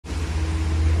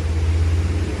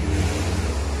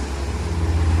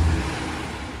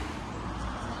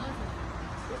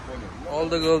All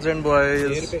the girls and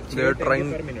boys, they are trying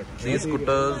these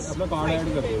scooters.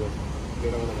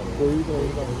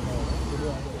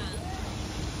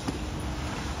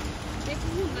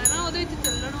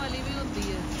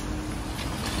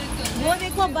 वो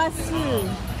देखो बस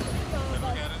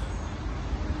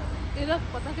ਇਹਦਾ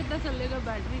ਪਤਾ ਕਿੱਦਾਂ ਚੱਲੇਗਾ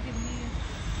ਬੈਟਰੀ ਕਿੰਨੀ ਹੈ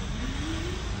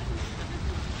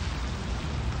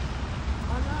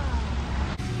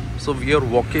So we are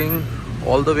walking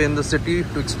all the way in the city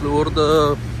to explore the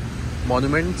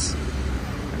monuments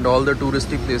and all the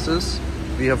touristy places.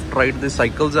 We have tried the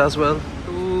cycles as well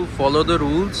to follow the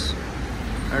rules,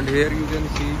 and here you can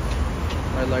see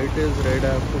my light is red.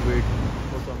 I have to wait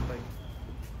for some time.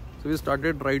 So we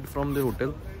started right from the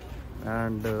hotel,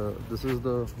 and this is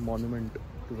the monument,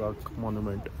 Iraq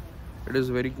monument. It is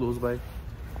very close by,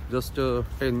 just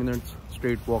 10 minutes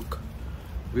straight walk.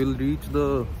 We'll reach the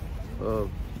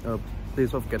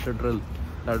place of Cathedral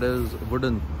that is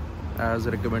wooden as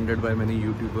recommended by many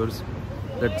YouTubers.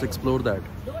 Let's explore that.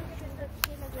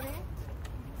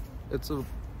 It's a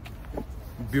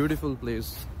beautiful place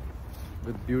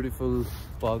with beautiful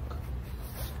park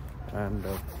and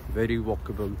very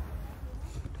walkable.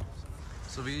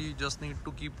 So we just need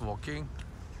to keep walking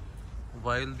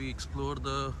while we explore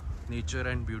the nature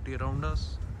and beauty around us.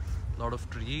 A lot of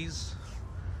trees,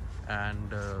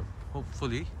 and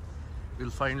hopefully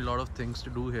we'll find a lot of things to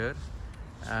do here.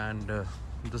 And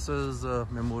this is a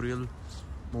memorial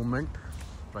moment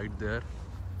right there.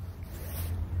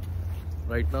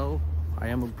 Right now I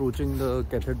am approaching the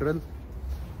cathedral,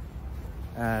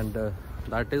 and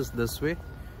that is this way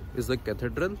is the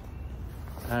cathedral,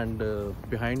 and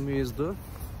behind me is the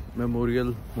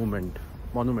memorial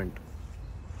monument.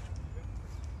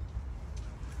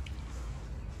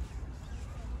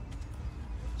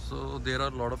 So there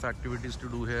are a lot of activities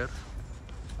to do here.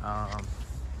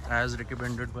 As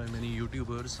recommended by many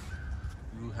YouTubers,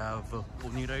 you have a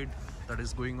pony ride that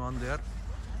is going on there,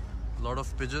 a lot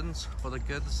of pigeons for the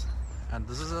kids, and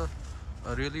this is a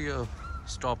really a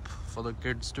stop for the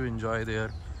kids to enjoy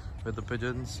there with the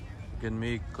pigeons. You can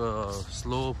make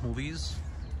slow movies,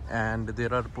 and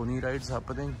there are pony rides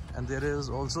happening, and there is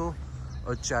also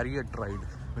a chariot ride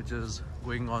which is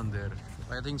going on there.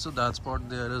 I think so that spot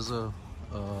there is a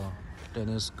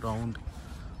tennis ground.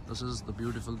 This is the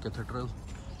beautiful cathedral,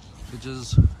 which is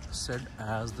said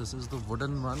as this is the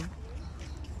wooden one,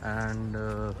 and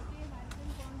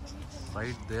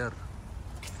right there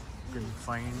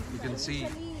you can see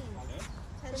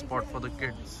a spot for the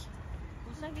kids.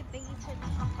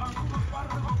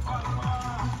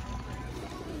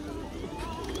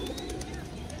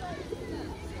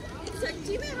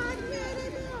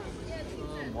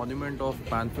 Monument of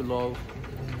Panfilov,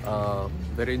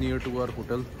 very near to our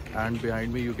hotel, and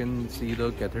behind me you can see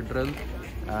the cathedral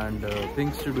and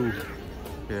things to do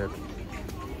here.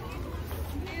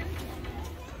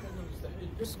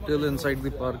 Still inside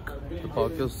the park. The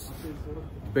park is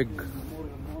big,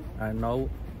 and now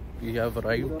we have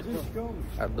arrived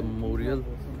at the memorial.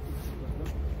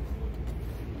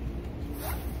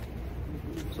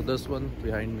 So this one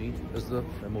behind me is the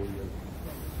memorial,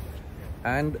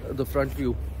 and the front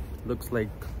view looks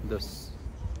like this.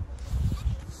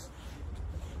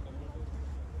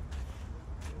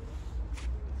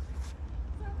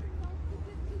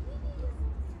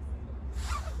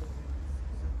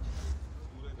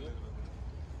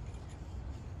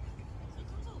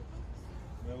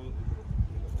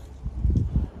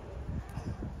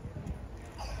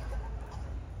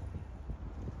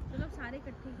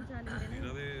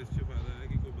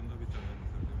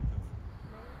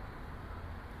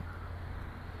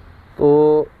 तो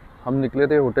हम निकले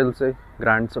थे hotel से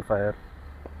grand sapphire,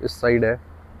 इस side है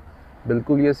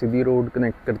बिल्कुल, ये सीधी road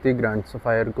connect करती है ग्रैंड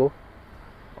सफायर को,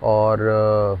 और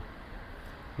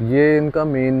ये इनका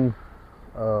मेन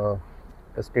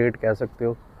एस्टेट कह सकते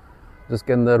हो,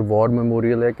 जिसके अंदर वॉर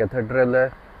मेमोरियल है, कैथेड्रल है,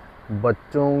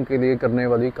 बच्चों के लिए करने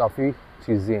वाली काफ़ी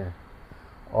चीज़ें हैं,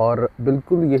 और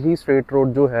बिल्कुल यही स्ट्रेट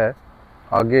रोड जो है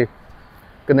आगे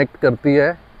कनेक्ट करती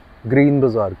है ग्रीन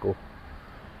बाज़ार को।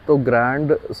 तो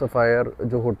ग्रैंड सफ़ायर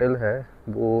जो होटल है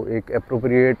वो एक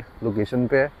एप्रोप्रिएट लोकेशन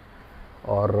पे है,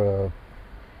 और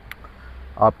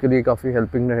आपके लिए काफ़ी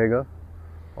हेल्पिंग रहेगा,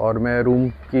 और मैं रूम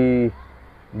की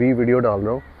भी वीडियो डाल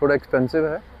रहा हूँ। थोड़ा एक्सपेंसिव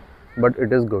है but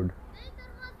it is good.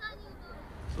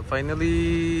 So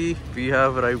finally we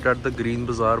have arrived at the Green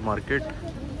Bazaar market,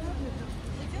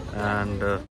 and